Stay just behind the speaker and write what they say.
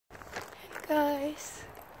guys.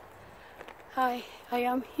 Hi, I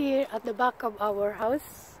am here at the back of our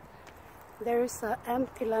house. There is an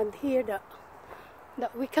empty land here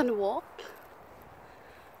that we can walk.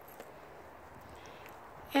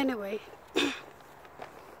 Anyway,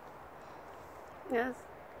 yes,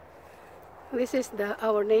 this is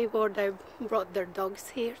our neighbor. They brought their dogs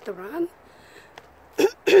here to run.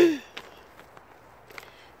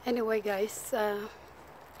 Anyway, guys,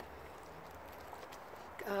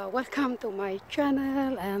 welcome to my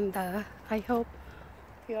channel, and I hope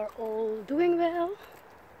you are all doing well.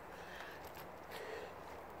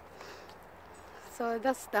 So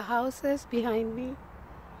that's the houses behind me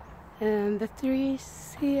and the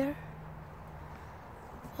trees here.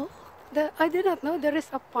 Oh, I did not know there is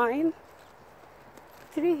a pine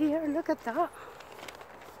tree here. Look at that.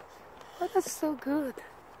 Oh, that's so good.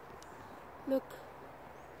 Look,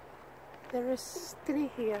 there is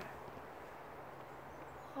tree here.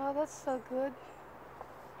 Oh, that's so good.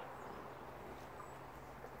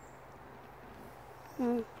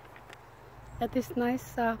 That is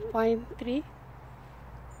nice pine tree.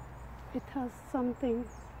 It has something,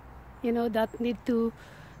 you know, that need to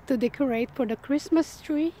decorate for the Christmas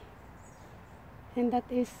tree, and that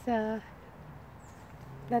is the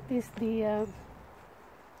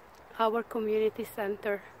our community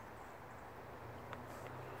center.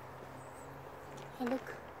 Oh,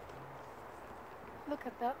 look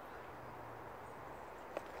at that.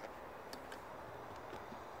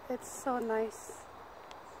 It's so nice.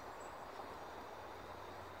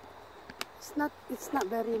 It's not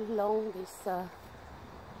very long, this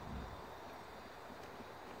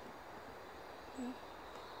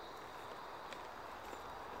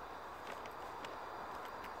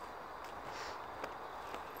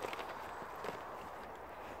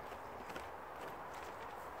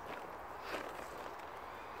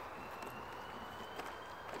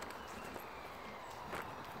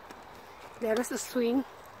there is a swing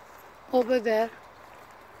over there.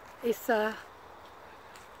 Is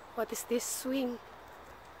what is this swing?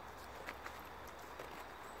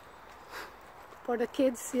 For the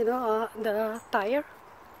kids, you know, the tire.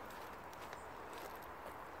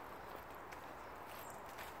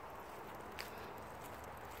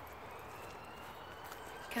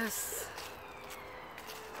 Because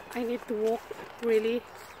I need to walk, really.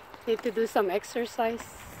 Need to do some exercise.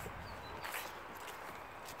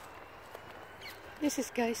 This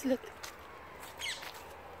is, guys, look.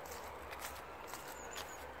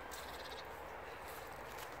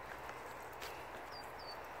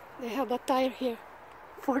 They have a tire here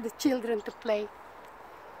for the children to play.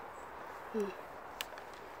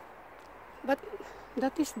 But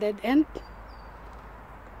that is dead end.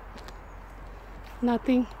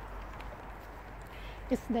 Nothing.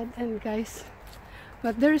 It's dead end, guys.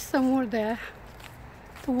 But there is some more there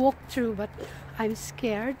to walk through, but I'm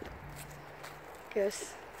scared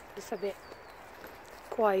because it's a bit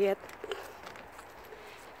quiet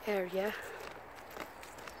area.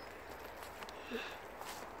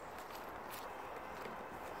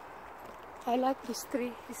 I like this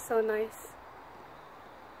tree. It's so nice.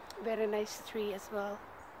 Very nice tree as well.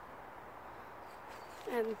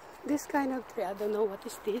 And this kind of tree, I don't know what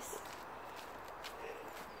is this.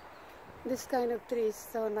 This kind of tree is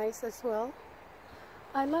so nice as well.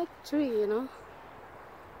 I like tree, you know.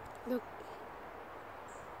 Look.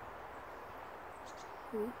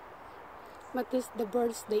 But the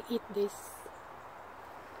birds, they eat this.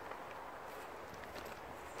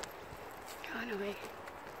 Anyway,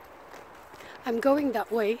 I'm going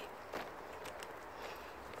that way.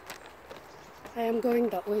 I am going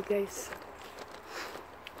that way, guys.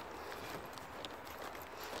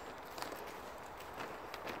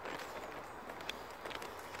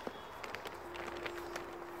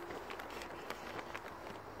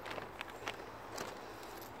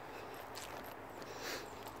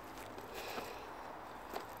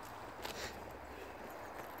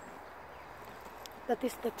 That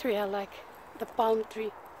is the tree I like, the palm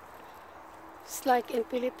tree. It's like in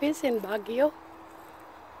Philippines, in Baguio.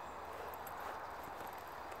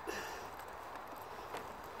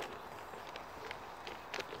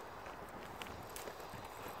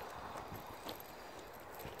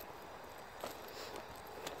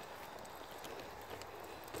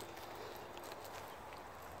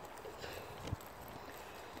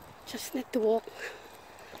 Just need to walk.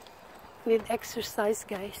 Need exercise,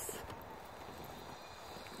 guys.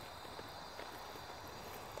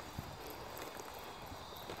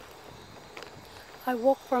 I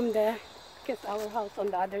walk from there because our house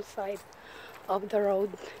on the other side of the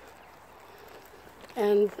road,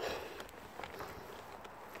 and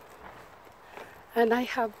I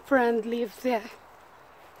have friend lives there.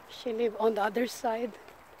 She live on the other side.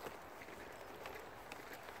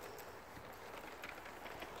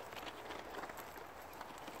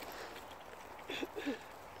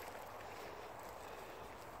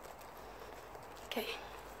 Okay.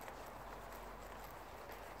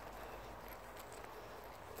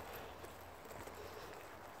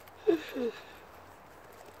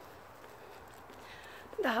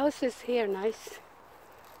 The house is here nice.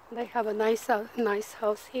 They have a nice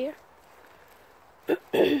house here.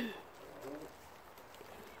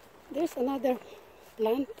 There's another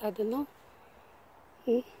plant, I don't know.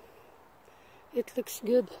 It looks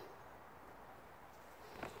good.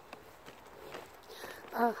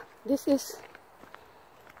 This is,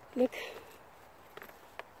 look,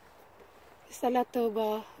 it's a lot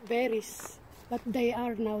of berries, but they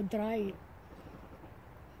are now dry.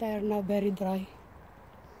 They are now very dry.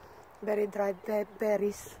 Very dry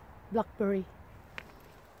berries, blackberry.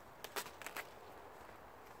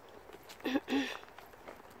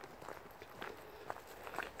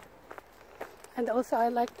 And also I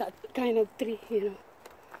like that kind of tree, you know,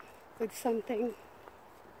 with something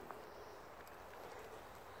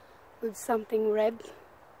red.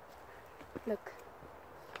 Look,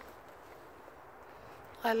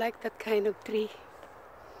 I like that kind of tree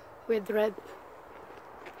with red.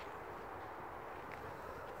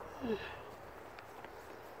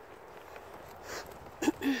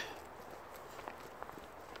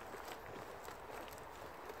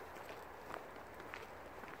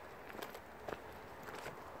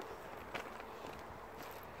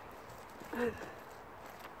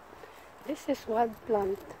 This is wild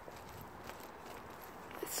plant.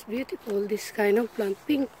 It's beautiful, this kind of plant.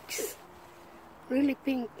 Pinks. Really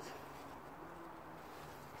pink.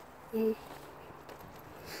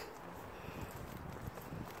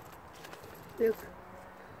 Look.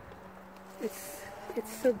 It's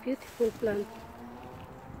so beautiful plant.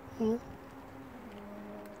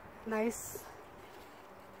 Nice.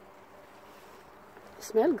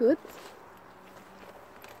 Smell good.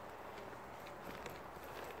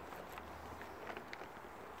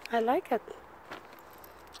 I like it.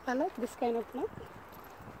 I like this kind of plant.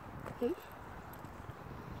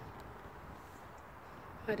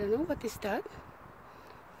 I don't know what is that,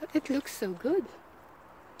 but it looks so good.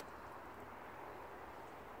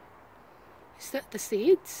 Is that the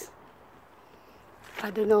seeds?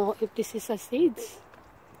 I don't know if this is a seeds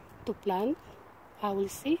to plant. I will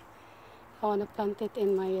see. I want to plant it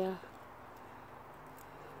in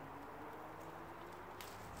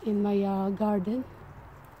my garden.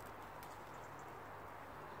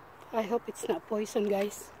 I hope it's not poison,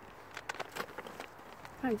 guys.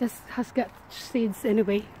 I just has got seeds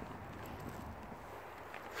anyway.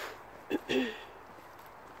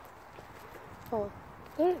 Oh,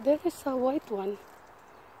 there is a white one.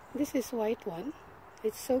 This is white one.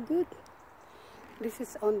 It's so good. This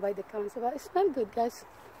is owned by the council. But it smells good, guys.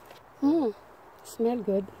 Smell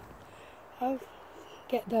good. I'll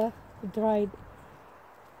get the dried.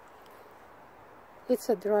 It's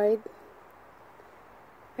a dried.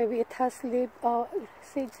 Maybe it has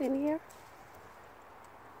seeds in here.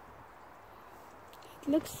 It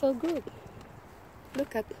looks so good.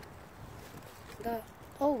 Look at the,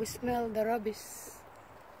 oh, we smell the rubbish.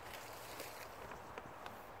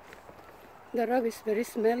 The rubbish very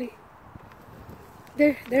smelly.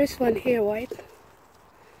 There's one here, white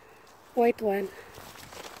one.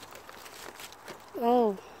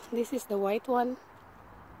 Oh, this is the white one.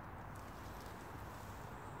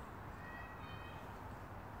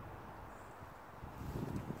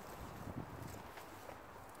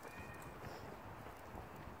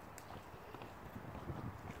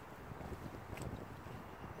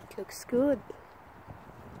 It looks good.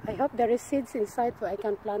 I hope there is seeds inside so I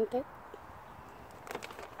can plant it.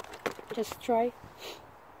 Just try.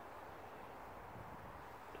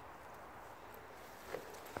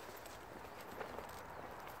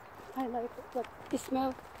 I like it. But it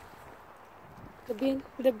smells.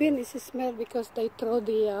 The bin is smell because they throw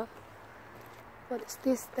the what is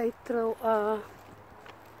this? They throw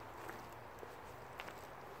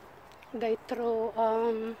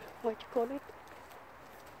what you call it?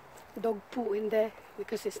 Dog poo in there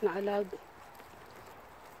because it's not allowed.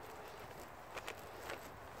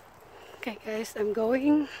 Okay guys, I'm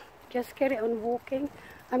going. Just carry on walking.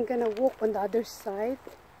 I'm gonna walk on the other side.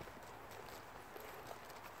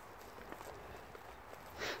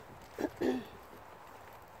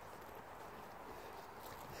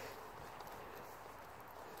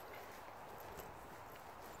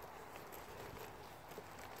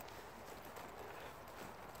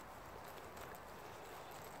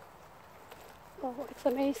 Oh, it's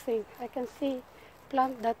amazing. I can see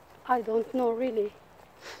plant that I don't know really.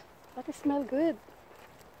 but it smells good.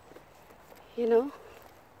 You know,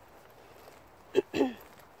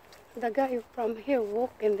 the guy from here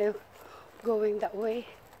walking, they're going that way.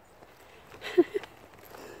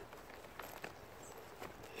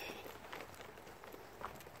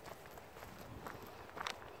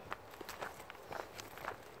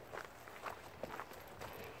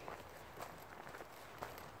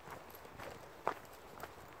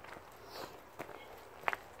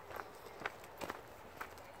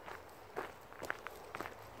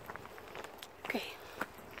 Okay,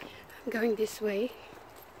 I'm going this way.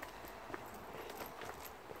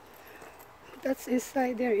 That's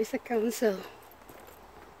inside. There is a council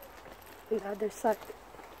on the other side.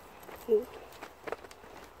 Ooh.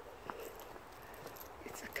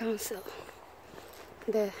 It's a council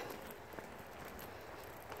there.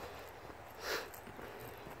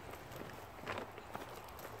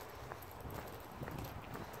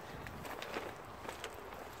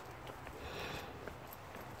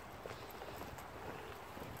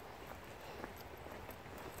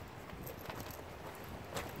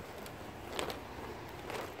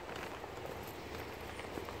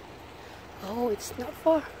 Oh, it's not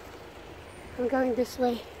far. I'm going this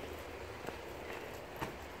way.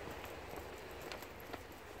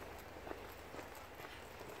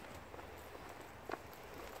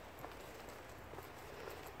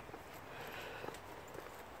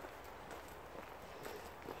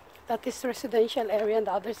 That is residential area on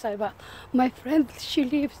the other side, but my friend, she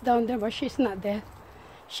lives down there, but she's not there.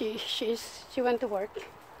 She went to work.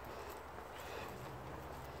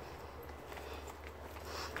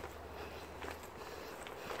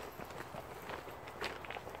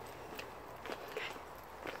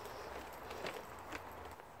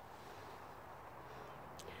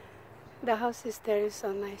 The houses there is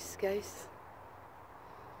so nice, guys.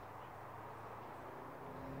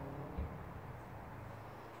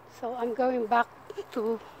 So I'm going back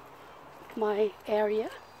to my area.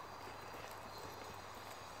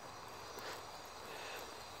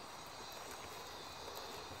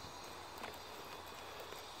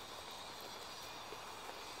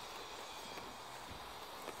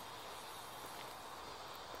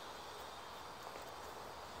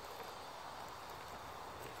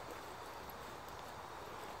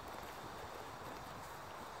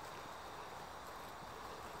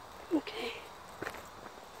 Okay.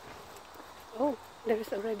 Oh,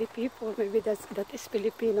 there's already people. Maybe that is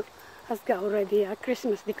Filipino. Has got already a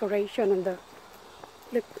Christmas decoration on the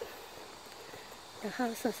look. The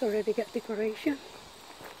house has already got decoration.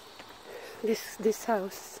 This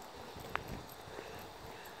house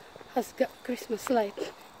has got Christmas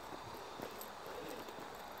light.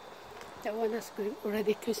 That one has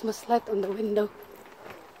already Christmas light on the window.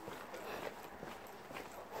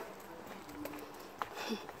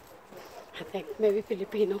 I think maybe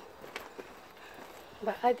Filipino.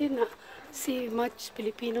 But I did not see much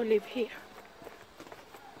Filipino live here.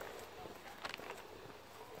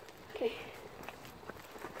 Okay.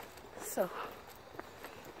 So,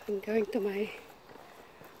 I'm going to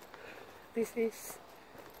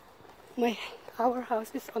our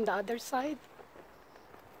house is on the other side.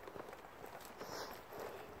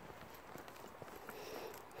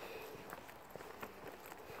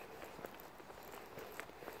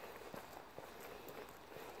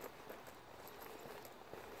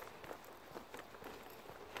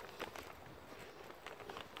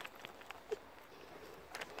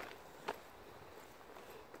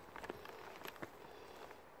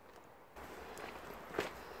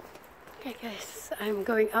 Okay guys, I'm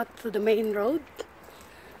going out to the main road.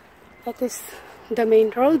 That is the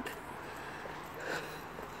main road.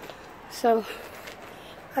 So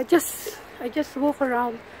I just walk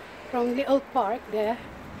around from the old park there.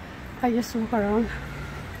 I just walk around,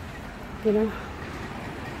 you know.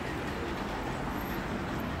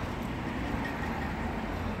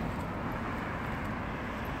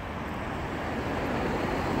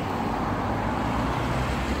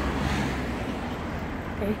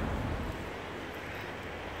 Okay.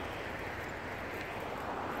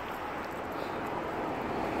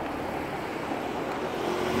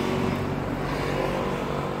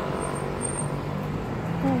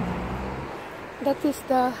 That is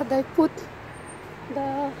they put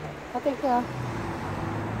the, I think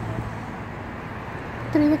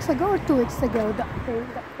 3 weeks ago or 2 weeks ago, that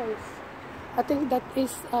place. I think that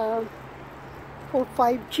is for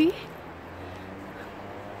 5G.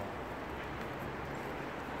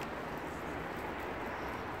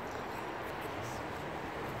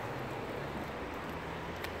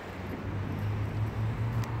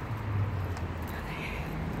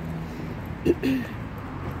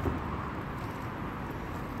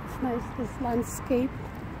 It's nice, this landscape.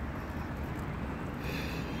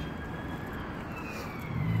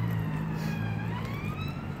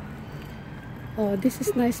 Oh, this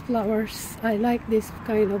is nice flowers. I like this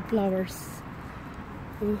kind of flowers.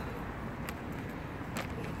 Oh.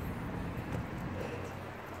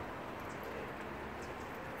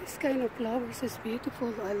 This kind of flowers is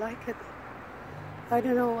beautiful. I like it. I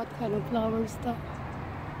don't know what kind of flowers that.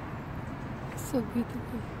 It's so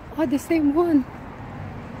beautiful. Oh, the same one.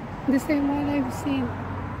 The same one I've seen.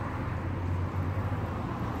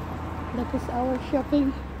 That is our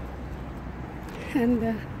shopping.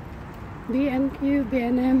 And B&Q,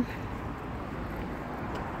 B&M.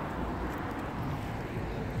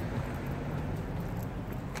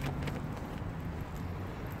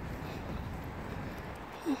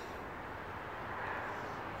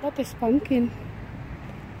 That is pumpkin.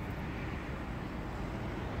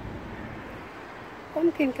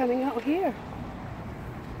 Pumpkin coming out here.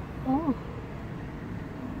 Oh.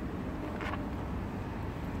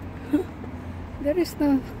 There is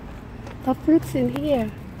no fruits in here.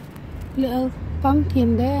 Little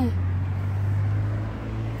pumpkin there.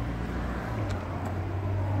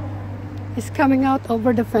 It's coming out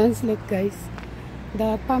over the fence. Look, guys.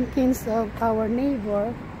 The pumpkins of our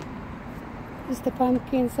neighbor. It's the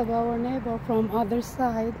pumpkins of our neighbor from other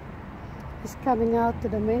side. It's coming out to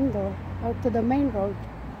the main door, or to the main road.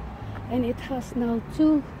 And it has now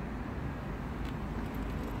two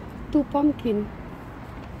pumpkin.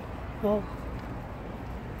 Oh.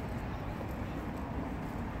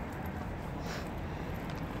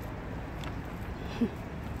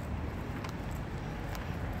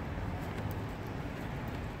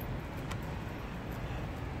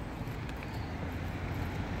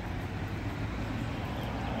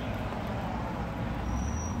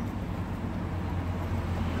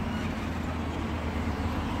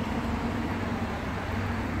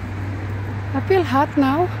 I feel hot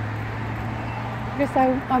now because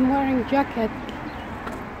I'm wearing jacket.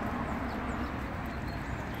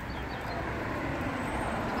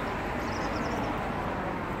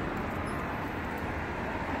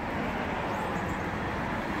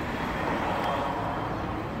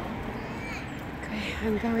 Okay,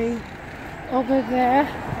 I'm going over there.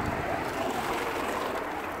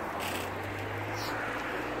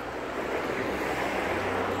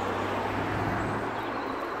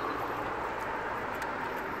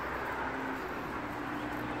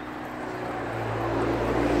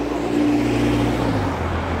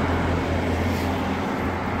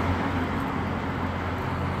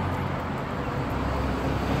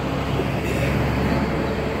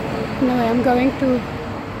 Anyway, I'm going to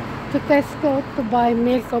Tesco to buy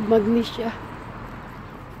milk of magnesia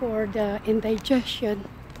for the indigestion.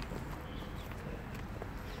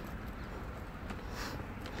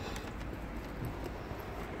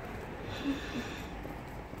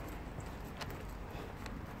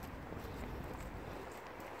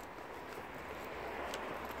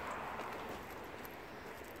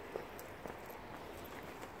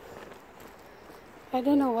 I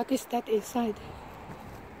don't know what is that inside.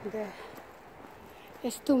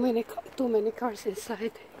 There's too many cars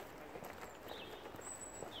inside.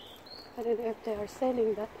 I don't know if they are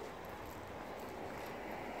selling that.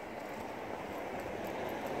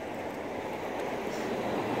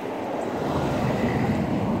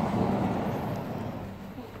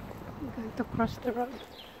 I'm going to cross the road.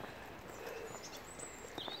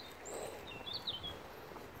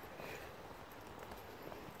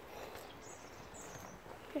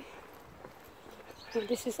 Okay. And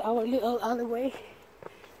this is our little alleyway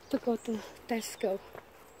to go to Tesco.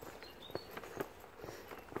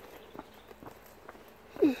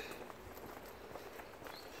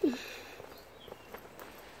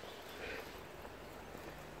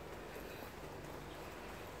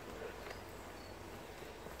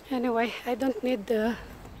 Anyway, I don't need to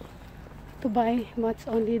buy much,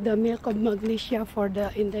 only the milk of magnesia for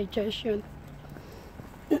the indigestion.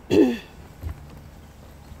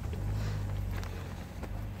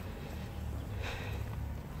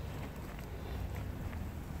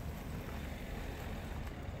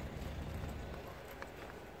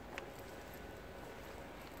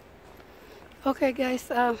 Okay,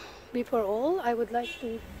 guys. Before all, I would like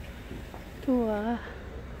to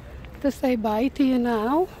say bye to you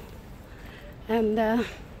now. And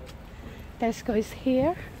Tesco is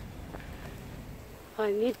here.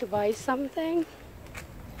 I need to buy something.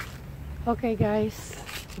 Okay, guys.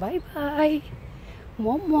 Bye bye.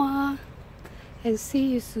 Mwah. And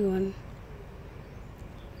see you soon.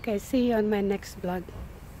 Okay, see you on my next vlog.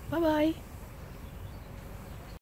 Bye bye.